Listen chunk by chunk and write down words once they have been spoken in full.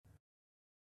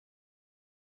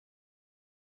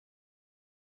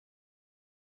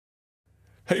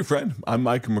Hey friend, I'm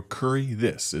Micah McCurry.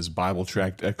 This is Bible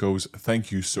Tract Echoes.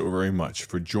 Thank you so very much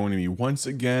for joining me once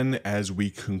again as we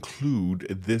conclude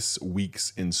this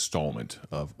week's installment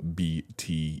of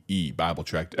BTE, Bible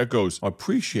Tract Echoes. I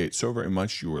appreciate so very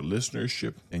much your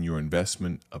listenership and your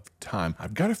investment of time.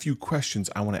 I've got a few questions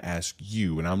I want to ask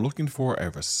you, and I'm looking for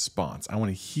a response. I want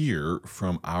to hear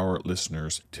from our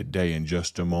listeners today in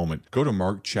just a moment. Go to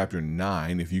Mark chapter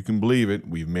 9. If you can believe it,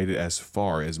 we've made it as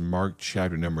far as Mark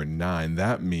chapter number 9.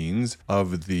 That means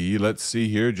of the, let's see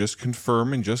here, just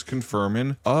confirming,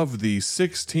 of the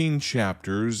 16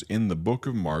 chapters in the book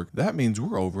of Mark, that means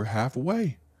we're over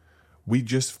halfway. We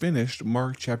just finished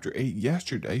Mark chapter 8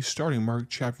 yesterday, starting Mark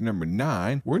chapter number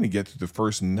 9. We're going to get through the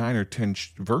first 9 or 10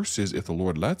 verses if the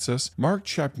Lord lets us. Mark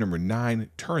chapter number 9,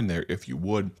 turn there if you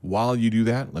would. While you do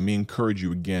that, let me encourage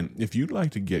you again, if you'd like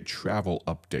to get travel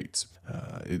updates,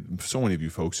 so many of you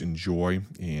folks enjoy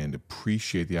and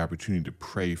appreciate the opportunity to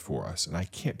pray for us, and I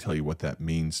can't tell you what that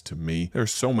means to me. There are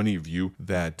so many of you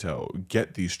that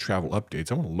get these travel updates.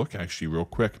 I want to look actually real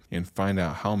quick and find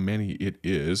out how many it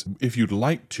is. If you'd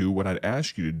like to, what I'd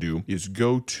ask you to do is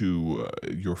go to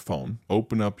your phone,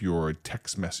 open up your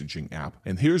text messaging app,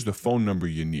 and here's the phone number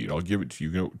you need. I'll give it to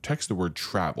you. Text the word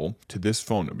travel to this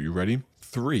phone number. You ready?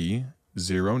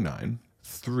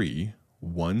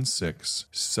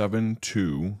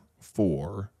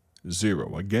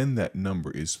 309-316-7240. Again, that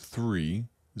number is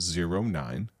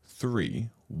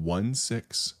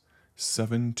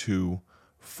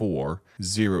 309-316-7240.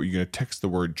 You're going to text the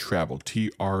word travel,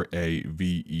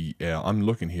 TRAVEL. I'm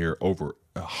looking here over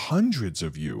hundreds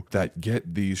of you that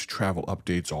get these travel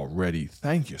updates already.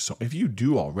 Thank you. So if you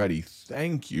do already,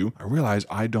 thank you. I realize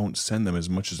I don't send them as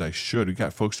much as I should. We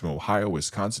got folks from Ohio,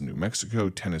 Wisconsin, New Mexico,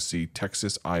 Tennessee,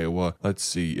 Texas, Iowa,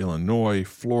 Illinois,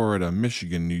 Florida,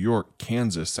 Michigan, New York,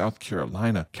 Kansas, South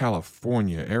Carolina,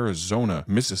 California, Arizona,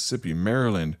 Mississippi,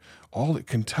 Maryland,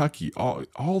 Kentucky,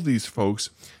 all these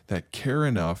folks that care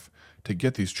enough to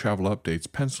get these travel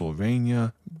updates.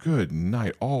 Pennsylvania, good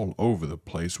night, all over the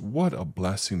place. What a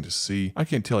blessing to see. I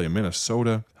can't tell you,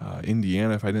 Minnesota,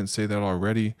 Indiana, if I didn't say that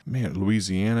already. Man,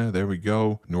 Louisiana, there we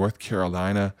go. North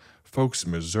Carolina, folks,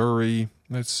 Missouri.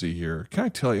 Let's see here. Can I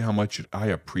tell you how much I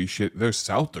appreciate? There's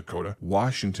South Dakota,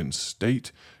 Washington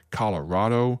State,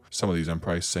 Colorado, some of these I'm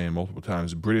probably saying multiple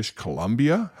times, British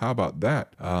Columbia, how about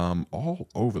that? All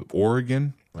over,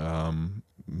 Oregon, man,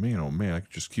 oh man, I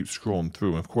could just keep scrolling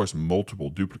through. And of course, multiple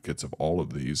duplicates of all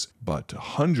of these, but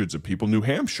hundreds of people. New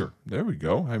Hampshire, there we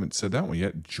go. I haven't said that one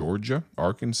yet. Georgia,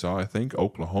 Arkansas, I think,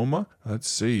 Oklahoma. Let's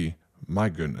see. My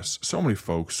goodness, so many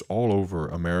folks all over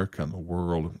America and the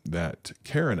world that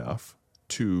care enough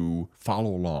to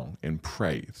follow along and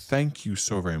pray. Thank you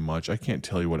so very much. I can't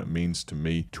tell you what it means to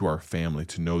me, to our family,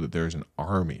 to know that there's an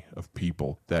army of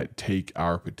people that take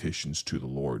our petitions to the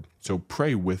Lord. So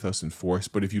pray with us and for us.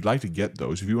 But if you'd like to get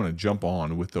those, if you want to jump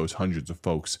on with those hundreds of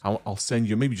folks, I'll send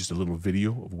you maybe just a little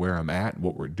video of where I'm at and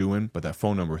what we're doing. But that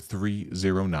phone number,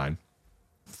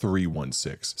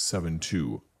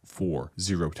 309-316-7240.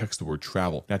 Text the word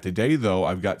travel. Now today, though,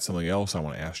 I've got something else I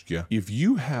want to ask you. If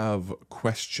you have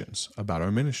questions about our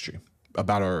ministry,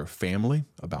 about our family,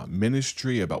 about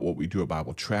ministry, about what we do at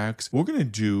Bible Tracts, we're going to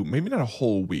do maybe not a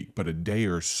whole week, but a day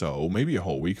or so, maybe a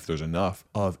whole week if there's enough,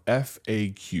 of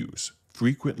FAQs,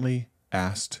 frequently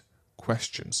asked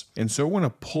questions. And so we're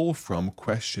going to pull from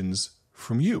questions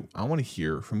from you. I want to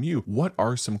hear from you. What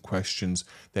are some questions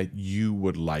that you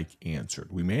would like answered?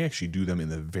 We may actually do them in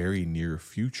the very near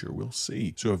future. We'll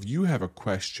see. So if you have a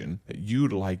question that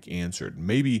you'd like answered,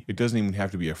 maybe it doesn't even have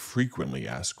to be a frequently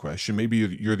asked question. Maybe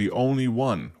you're the only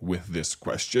one with this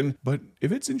question, but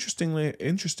if it's interesting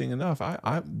enough,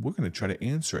 we're going to try to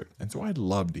answer it. And so I'd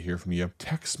love to hear from you.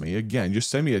 Text me. Again,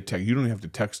 just send me a text. You don't have to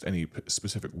text any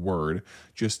specific word.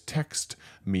 Just text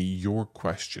me your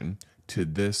question to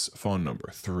this phone number,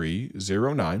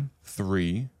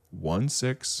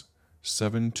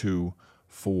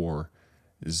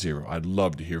 309-316-7240. I'd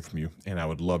love to hear from you, and I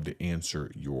would love to answer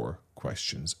your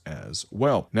questions as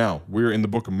well. Now, we're in the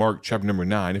book of Mark, chapter number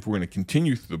 9. If we're going to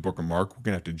continue through the book of Mark, we're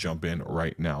going to have to jump in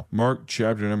right now. Mark,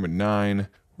 chapter number 9,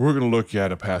 we're going to look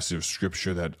at a passage of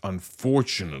scripture that,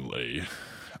 unfortunately,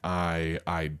 I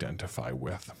identify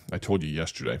with. I told you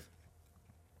yesterday,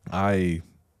 I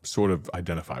sort of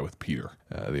identify with Peter,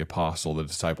 the apostle, the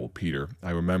disciple Peter. I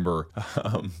remember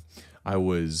I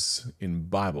was in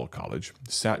Bible college,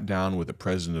 sat down with the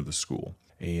president of the school,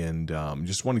 and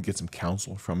just wanted to get some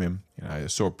counsel from him. And I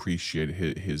so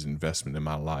appreciated his investment in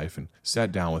my life, and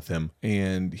sat down with him.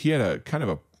 And he had a kind of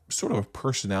a sort of a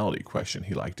personality question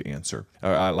he liked to answer.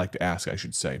 I like to ask, I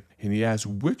should say. And he asked,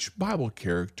 which Bible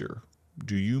character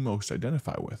do you most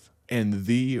identify with? And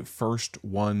the first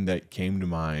one that came to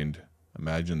mind,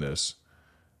 imagine this,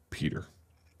 Peter.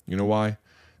 You know why?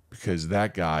 Because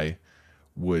that guy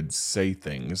would say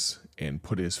things and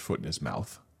put his foot in his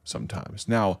mouth sometimes.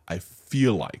 Now, I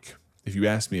feel like if you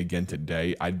asked me again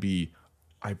today, I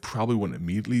probably wouldn't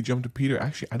immediately jump to Peter.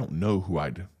 Actually, I don't know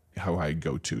how I'd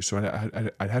go to. So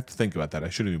I'd have to think about that. I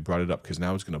shouldn't have brought it up because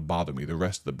now it's going to bother me the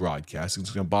rest of the broadcast.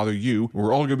 It's going to bother you.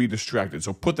 We're all going to be distracted.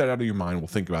 So put that out of your mind. We'll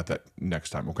think about that next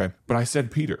time, okay? But I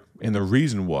said Peter. And the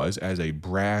reason was, as a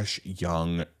brash,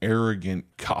 young, arrogant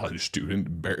college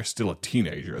student, still a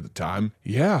teenager at the time,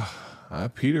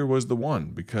 Peter was the one,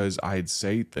 because I'd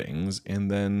say things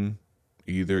and then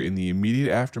either in the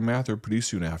immediate aftermath or pretty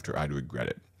soon after, I'd regret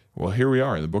it. Well, here we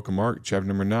are in the book of Mark, chapter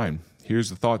number 9. Here's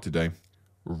the thought today.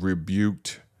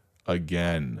 Rebuked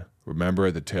again. Remember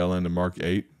at the tail end of Mark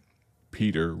 8,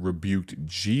 Peter rebuked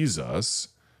Jesus,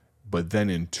 but then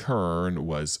in turn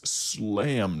was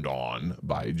slammed on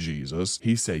by Jesus.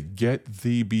 He said, "Get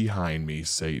thee behind me,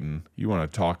 Satan." You want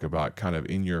to talk about kind of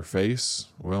in your face?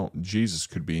 Well, Jesus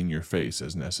could be in your face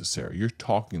as necessary. You're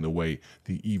talking the way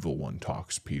the evil one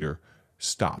talks, Peter.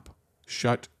 Stop.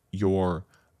 Shut your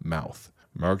mouth.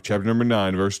 Mark chapter number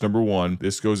 9, verse number 1.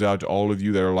 This goes out to all of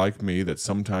you that are like me, that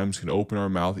sometimes can open our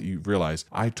mouth. You realize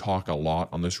I talk a lot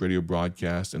on this radio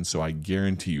broadcast, and so I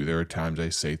guarantee you there are times I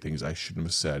say things I shouldn't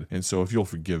have said. And so if you'll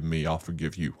forgive me, I'll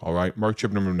forgive you. All right? Mark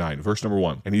chapter number 9, verse number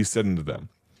 1. And he said unto them,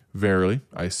 Verily,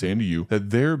 I say unto you, that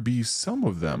there be some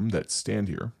of them that stand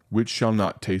here, which shall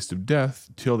not taste of death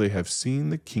till they have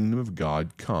seen the kingdom of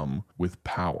God come with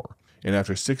power. And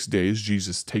after 6 days,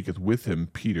 Jesus taketh with him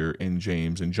Peter and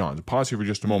James and John. So pause here for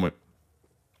just a moment.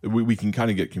 We can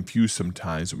kind of get confused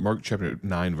sometimes. Mark chapter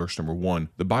 9, verse number 1,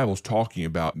 the Bible's talking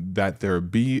about that there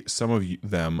be some of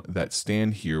them that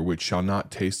stand here which shall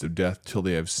not taste of death till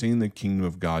they have seen the kingdom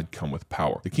of God come with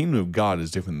power. The kingdom of God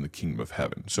is different than the kingdom of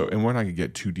heaven. So, and we're not going to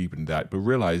get too deep into that, but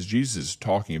realize Jesus is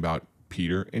talking about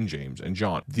Peter and James and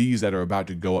John, these that are about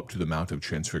to go up to the Mount of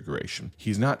Transfiguration.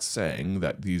 He's not saying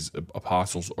that these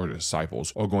apostles or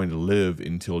disciples are going to live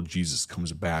until Jesus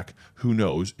comes back. Who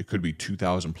knows? It could be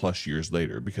 2,000 plus years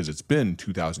later, because it's been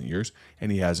 2,000 years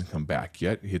and he hasn't come back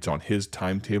yet. It's on his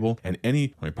timetable. And let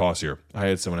me pause here. I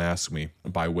had someone ask me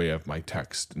by way of my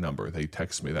text number. They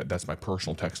text me, that's my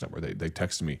personal text number. They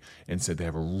texted me and said they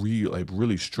have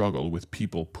really struggled with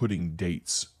people putting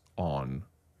dates on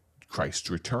Christ's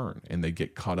return, and they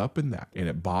get caught up in that, and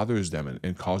it bothers them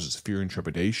and causes fear and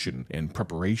trepidation and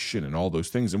preparation and all those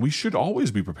things. And we should always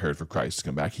be prepared for Christ to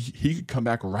come back. He could come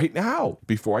back right now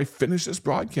before I finish this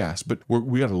broadcast, but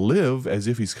we got to live as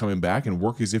if he's coming back and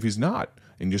work as if he's not,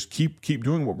 and just keep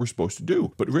doing what we're supposed to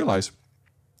do. But realize,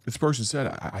 this person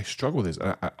said, I struggle with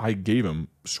this. I gave him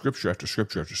scripture after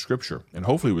scripture after scripture, and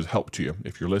hopefully it was help to you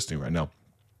if you're listening right now.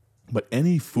 But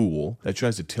any fool that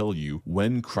tries to tell you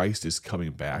when Christ is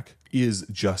coming back is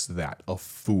just that, a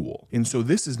fool. And so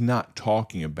this is not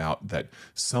talking about that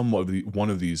one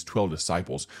of these 12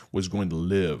 disciples was going to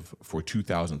live for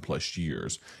 2,000 plus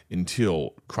years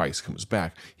until Christ comes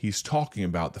back. He's talking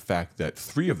about the fact that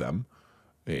 3 of them,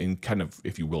 in kind of,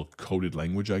 if you will, coded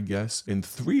language, I guess, and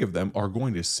 3 of them are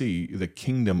going to see the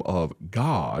kingdom of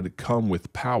God come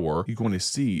with power. You're going to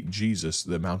see Jesus,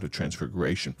 the Mount of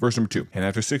Transfiguration. Verse number 2, and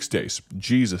after 6 days,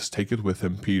 Jesus taketh with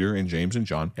him Peter and James and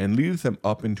John, and leadeth them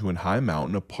up into an high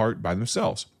mountain apart by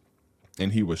themselves.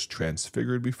 And he was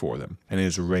transfigured before them, and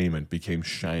his raiment became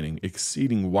shining,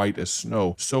 exceeding white as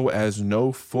snow, so as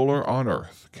no fuller on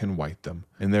earth can white them.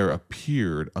 And there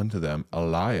appeared unto them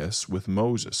Elias with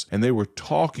Moses, and they were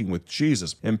talking with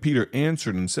Jesus. And Peter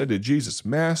answered and said to Jesus,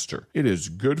 Master, it is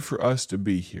good for us to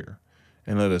be here,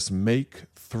 and let us make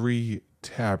 3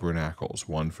 tabernacles,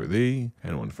 one for thee,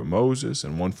 and one for Moses,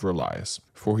 and one for Elias.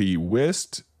 For he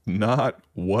wist not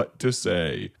what to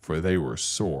say, for they were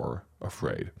sore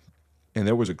afraid. And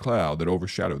there was a cloud that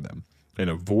overshadowed them. And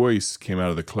a voice came out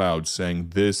of the cloud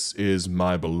saying, This is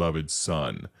my beloved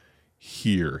Son.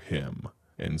 Hear him.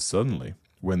 And suddenly,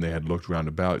 when they had looked round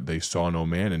about, they saw no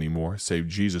man any more, save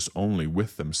Jesus only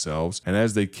with themselves. And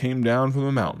as they came down from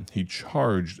the mountain, he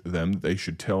charged them that they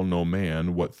should tell no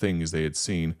man what things they had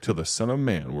seen, till the Son of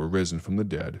Man were risen from the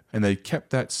dead. And they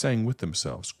kept that saying with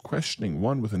themselves, questioning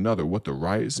one with another what the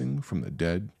rising from the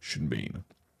dead should mean.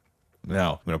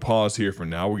 Now, I'm going to pause here for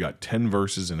now. We got 10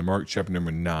 verses in Mark chapter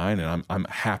number 9, and I'm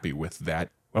happy with that.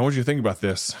 I want you to think about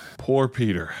this. Poor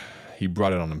Peter, he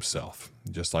brought it on himself,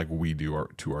 just like we do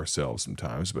to ourselves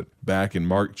sometimes. But back in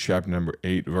Mark chapter number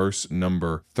 8, verse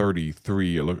number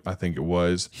 33, I think it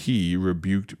was, he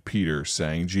rebuked Peter,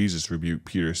 saying, Jesus rebuked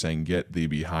Peter, saying, Get thee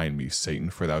behind me, Satan,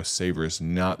 for thou savorest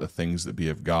not the things that be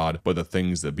of God, but the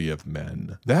things that be of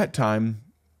men. That time,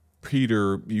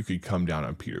 Peter, you could come down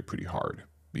on Peter pretty hard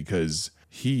because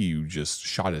he just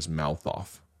shot his mouth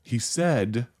off. He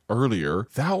said earlier,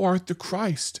 "Thou art the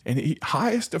Christ." And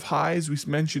highest of highs we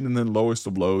mentioned, and then lowest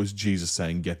of lows, Jesus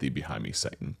saying, "Get thee behind me,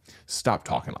 Satan." Stop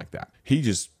talking like that. He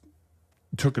just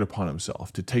took it upon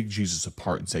himself to take Jesus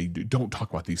apart and say, "Don't talk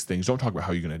about these things. Don't talk about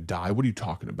how you're going to die. What are you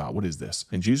talking about? What is this?"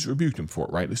 And Jesus rebuked him for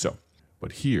it, rightly so.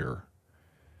 But here,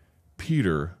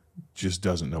 Peter just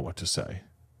doesn't know what to say.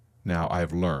 Now,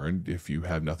 I've learned if you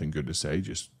have nothing good to say,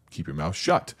 just keep your mouth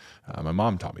shut. My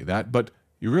mom taught me that. But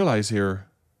you realize here,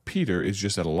 Peter is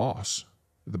just at a loss.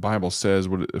 The Bible says,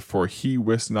 "For he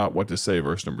wist not what to say,"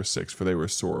 verse number 6, "for they were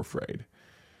sore afraid."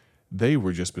 They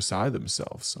were just beside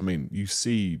themselves. I mean, you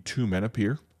see two men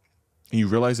appear, and you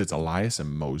realize it's Elias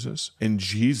and Moses, and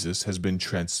Jesus has been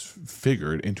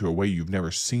transfigured into a way you've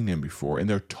never seen him before, and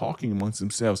they're talking amongst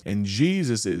themselves, and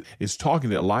Jesus is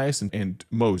talking to Elias and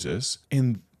Moses,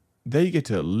 and they get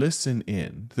to listen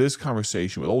in to this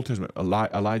conversation with Old Testament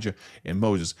Elijah and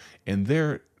Moses, and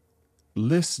they're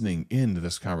listening into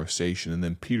this conversation, and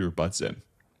then Peter butts in.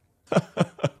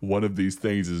 One of these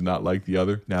things is not like the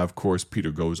other. Now, of course,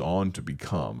 Peter goes on to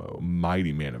become a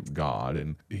mighty man of God,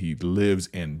 and he lives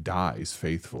and dies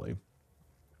faithfully.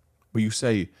 But you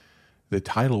say the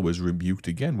title was Rebuked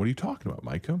Again. What are you talking about,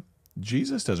 Micah?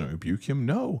 Jesus doesn't rebuke him.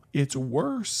 No, it's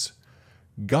worse.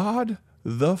 God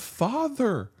the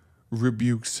Father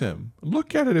rebukes him.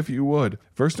 Look at it if you would.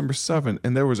 Verse number 7,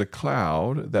 "And there was a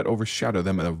cloud that overshadowed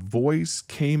them, and a voice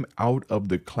came out of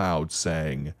the cloud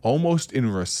saying," almost in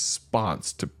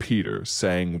response to Peter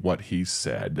saying what he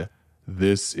said,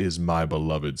 "This is my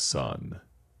beloved Son.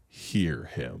 Hear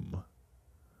him."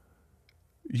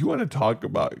 You want to talk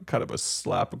about kind of a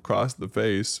slap across the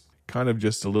face, kind of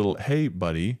just a little, "Hey,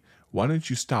 buddy, why don't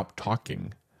you stop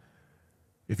talking?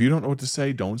 If you don't know what to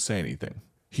say, don't say anything."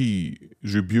 He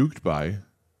is rebuked by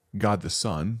God the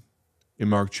Son in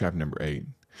Mark chapter number 8.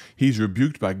 He's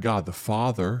rebuked by God the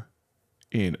Father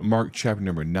in Mark chapter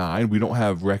number 9. We don't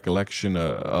have recollection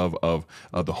of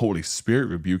the Holy Spirit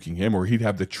rebuking him, or he'd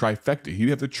have the trifecta. He'd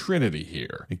have the Trinity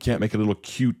here. He can't make a little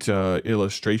cute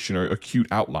illustration or a cute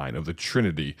outline of the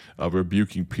Trinity of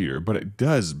rebuking Peter, but it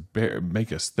does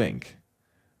make us think,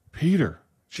 Peter,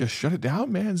 just shut it down,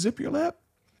 man. Zip your lip.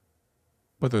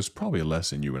 But there's probably a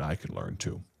lesson you and I can learn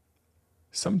too.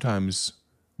 Sometimes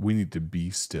we need to be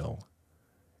still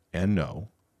and know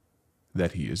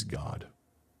that he is God.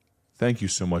 Thank you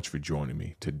so much for joining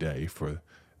me today for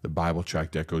the Bible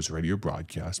Tract Echoes radio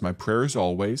broadcast. My prayer, as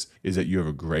always, is that you have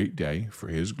a great day for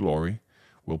his glory.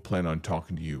 We'll plan on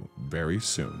talking to you very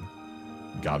soon.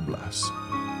 God bless.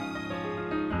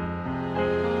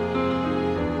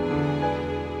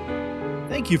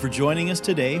 Thank you for joining us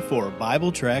today for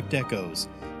Bible Tract Echoes,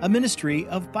 a ministry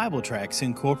of Bible Tracts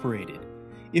Incorporated.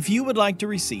 If you would like to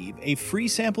receive a free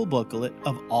sample booklet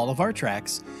of all of our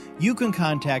tracts, you can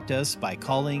contact us by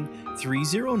calling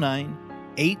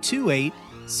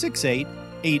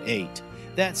 309-828-6888.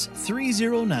 That's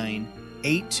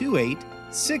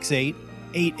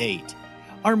 309-828-6888.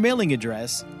 Our mailing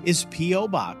address is P.O.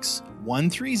 Box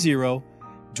 130,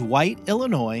 Dwight,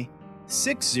 Illinois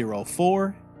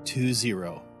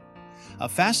 60420. A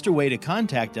faster way to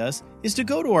contact us is to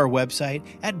go to our website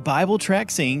at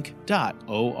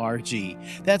BibleTractsInc.org.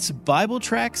 That's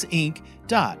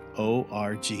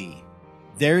BibleTractsInc.org.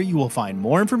 There you will find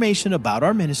more information about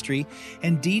our ministry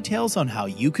and details on how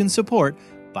you can support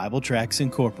Bible Tracts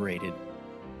Incorporated.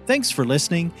 Thanks for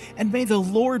listening, and may the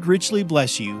Lord richly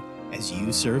bless you as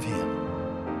you serve Him.